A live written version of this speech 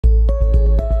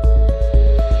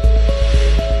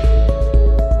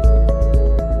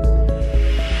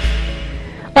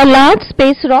large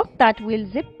space rock that will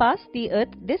zip past the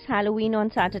Earth this Halloween on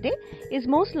Saturday is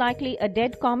most likely a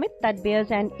dead comet that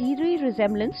bears an eerie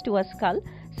resemblance to a skull,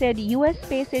 said US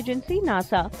space agency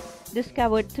NASA.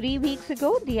 Discovered 3 weeks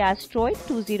ago, the asteroid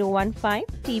 2015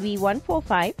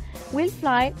 TB145 will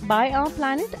fly by our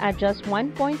planet at just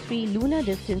 1.3 lunar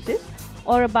distances,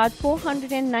 or about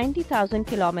 490,000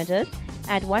 kilometers,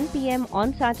 at 1 p.m.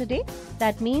 on Saturday.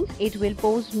 That means it will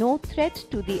pose no threat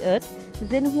to the Earth,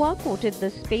 Xinhua quoted the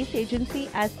space agency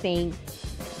as saying.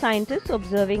 Scientists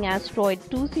observing asteroid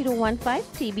 2015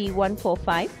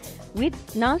 TB145 with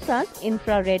NASA's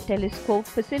Infrared Telescope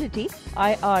Facility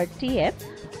 (IRTF)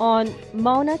 on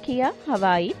Mauna Kea,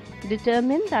 Hawaii,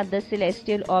 determined that the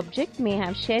celestial object may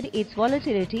have shed its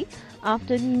volatility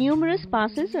after numerous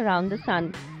passes around the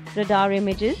Sun. Radar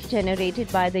images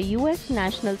generated by the U.S.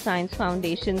 National Science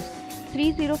Foundation's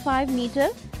 305-meter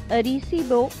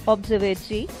Arecibo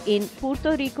Observatory in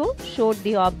Puerto Rico showed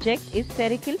the object is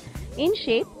spherical in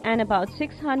shape and about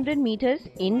 600 meters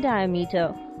in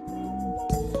diameter.